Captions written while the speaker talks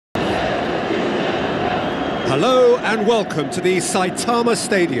Hello and welcome to the Saitama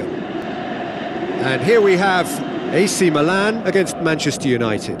Stadium. And here we have AC Milan against Manchester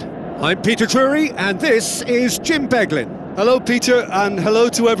United. I'm Peter Drury and this is Jim Beglin. Hello Peter, and hello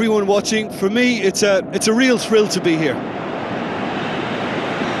to everyone watching. For me it's a real thrill to be here.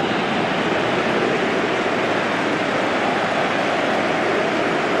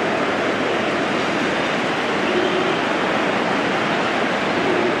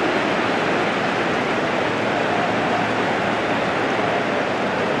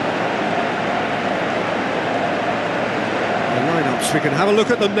 We can have a look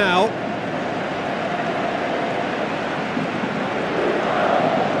at them now.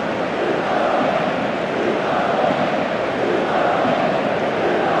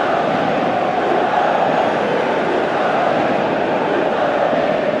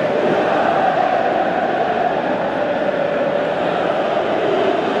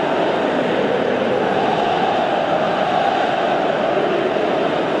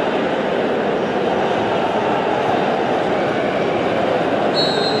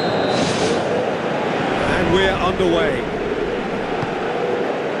 We're underway.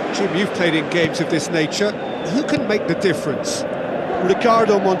 Jim, you've played in games of this nature. Who can make the difference?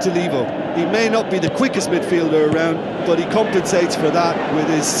 Riccardo Montolivo. He may not be the quickest midfielder around, but he compensates for that with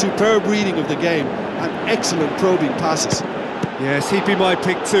his superb reading of the game and excellent probing passes. Yes, he'd be my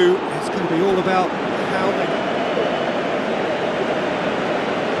pick too. It's going to be all about how they...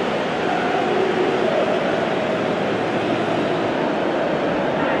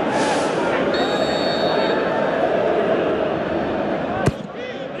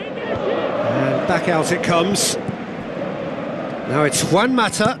 Back out it comes. Now it's Juan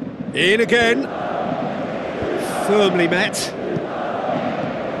Mata, in again. Firmly met.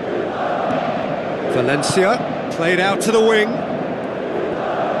 Valencia, played out to the wing.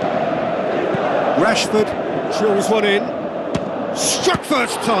 Rashford drills one in. Struck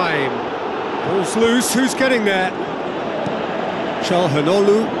first time. Ball's loose, who's getting there?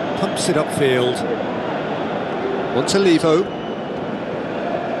 Çalhanoğlu pumps it upfield. Montolivo.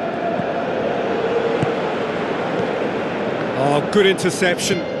 Oh, good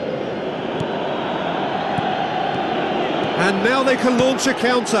interception. And now they can launch a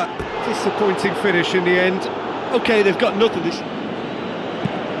counter. Disappointing finish in the end. OK, they've got nothing.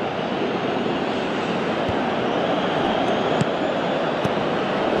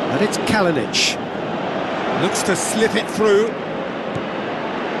 And it's Kalinic. Looks to slip it through.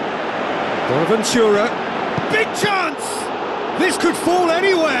 Bonaventura. Big chance! This could fall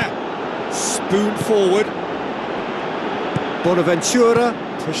anywhere. Spoon forward. Bonaventura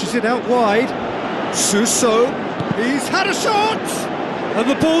pushes it out wide. Suso, he's had a shot! And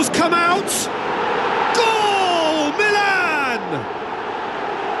the ball's come out! Goal! Milan!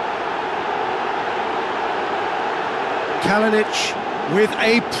 Kalinic with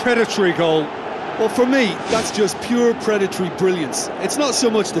a predatory goal. Well, for me, that's just pure predatory brilliance. It's not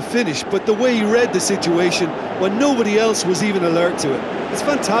so much the finish, but the way he read the situation when nobody else was even alert to it. It's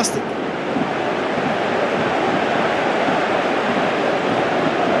fantastic.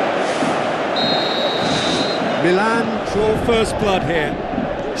 Milan draw first blood here.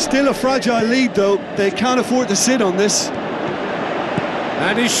 Still a fragile lead though, they can't afford to sit on this.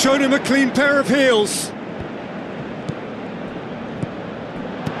 And he's shown him a clean pair of heels.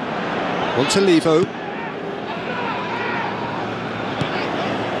 Montolivo.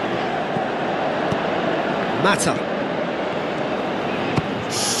 Mata.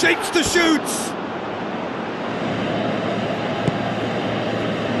 Shapes the shoots.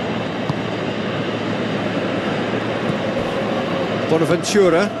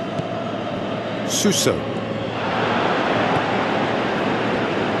 Bonaventura, Suso.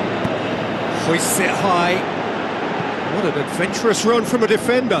 Hoists it high. What an adventurous run from a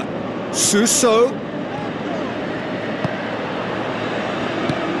defender. Suso.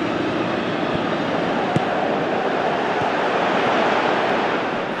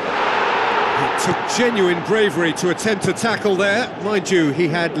 It took genuine bravery to attempt to tackle there. Mind you, he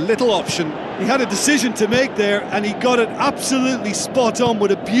had little option. He had a decision to make there, and he got it absolutely spot on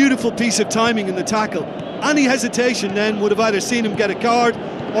with a beautiful piece of timing in the tackle. Any hesitation then would have either seen him get a card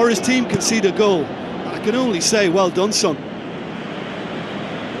or his team concede a goal. I can only say, well done, son.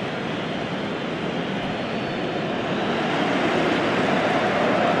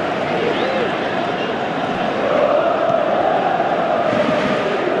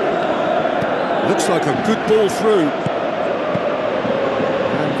 Looks like a good ball through.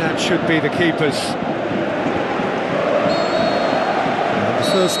 That should be the keepers. And the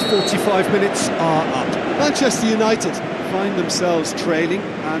first 45 minutes are up. Manchester United find themselves trailing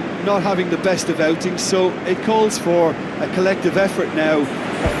and not having the best of outings, so it calls for a collective effort now.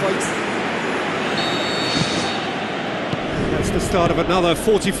 That's the start of another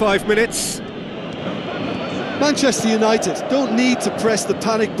 45 minutes. Manchester United don't need to press the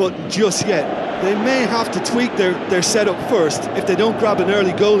panic button just yet. They may have to tweak their setup first if they don't grab an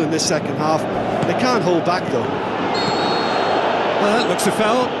early goal in this second half. They can't hold back though. Well, that looks a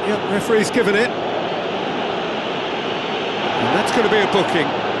foul. Yep, referee's given it. And that's going to be a booking.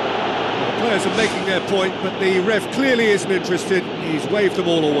 The players are making their point, but the ref clearly isn't interested. He's waved them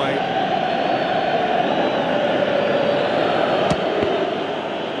all away.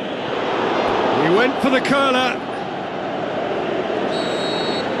 He went for the curler.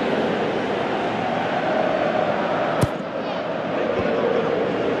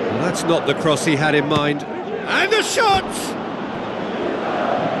 Well, that's not the cross he had in mind. And the shot!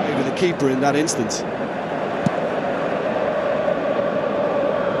 Maybe the keeper in that instance.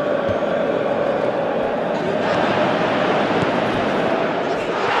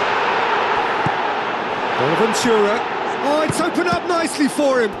 Bonaventura. Oh, it's opened up nicely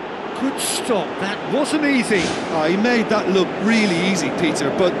for him. Good stop, that wasn't easy. Oh, he made that look really easy, Peter,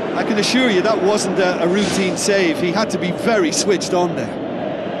 but I can assure you that wasn't a routine save. He had to be very switched on there.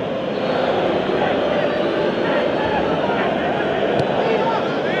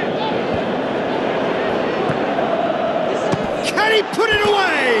 Can he put it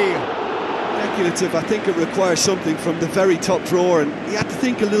away? Speculative. I think it requires something from the very top drawer, and he had to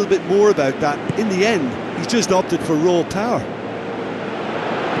think a little bit more about that. In the end, he's just opted for raw power.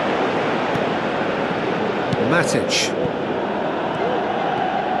 Matic.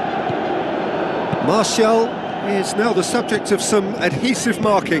 Martial is now the subject of some adhesive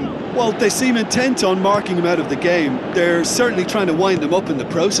marking. Well, they seem intent on marking him out of the game. They're certainly trying to wind him up in the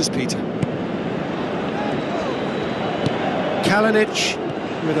process, Peter. Kalinic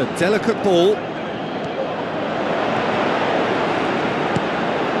with a delicate ball.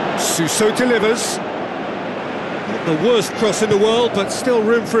 Suso delivers. Not the worst cross in the world, but still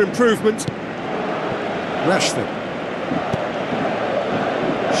room for improvement. Rashford.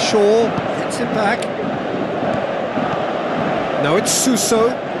 Shaw gets it back. Now it's Suso.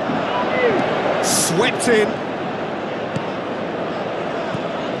 Swept in.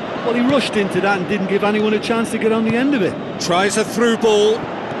 Well, he rushed into that and didn't give anyone a chance to get on the end of it. Tries a through ball.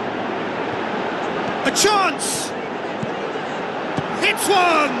 A chance! Hits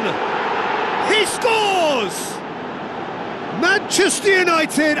one! He scores! Manchester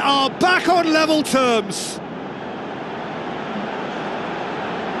United are back on level terms.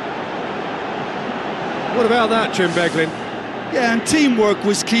 What about that, Jim Beglin? Yeah, and teamwork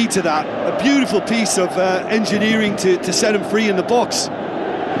was key to that. A beautiful piece of engineering to set him free in the box.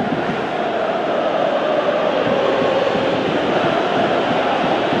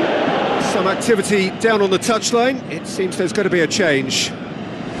 Some activity down on the touchline. It seems there's going to be a change.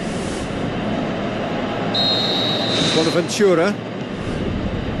 Bonaventura.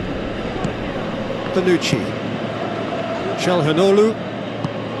 Bonucci. Calhanoglu.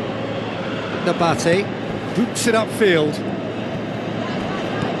 Nabate. Boots it upfield.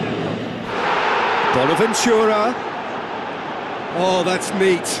 Bonaventura. Oh, that's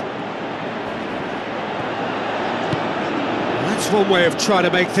neat. That's one way of trying to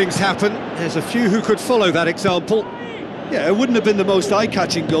make things happen. There's a few who could follow that example. Yeah, it wouldn't have been the most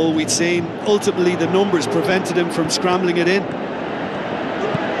eye-catching goal we'd seen. Ultimately, the numbers prevented him from scrambling it in.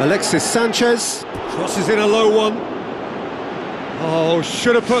 Alexis Sanchez crosses in a low one. Oh,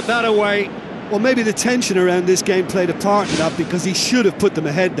 should have put that away. Well, maybe the tension around this game played a part in that, because he should have put them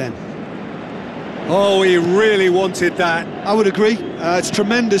ahead then. Oh, he really wanted that. I would agree. It's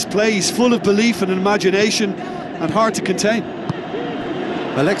tremendous play. He's full of belief and imagination and hard to contain.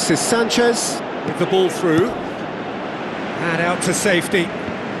 Alexis Sanchez with the ball through. And out to safety.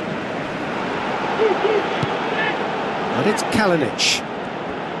 And it's Kalinic.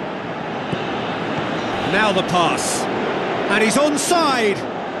 Now the pass. And he's onside.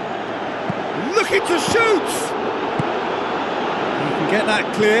 Looking to shoot. He can get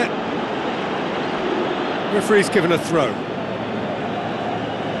that clear. Referee's given a throw.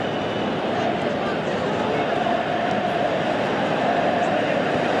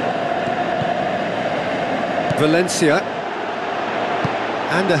 Valencia.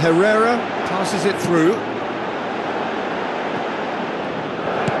 And Herrera passes it through.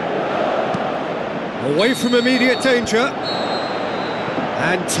 Away from immediate danger.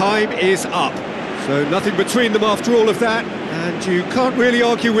 And time is up. So nothing between them after all of that. And you can't really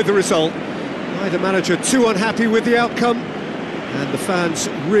argue with the result. Neither manager too unhappy with the outcome. And the fans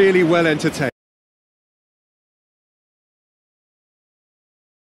really well entertained.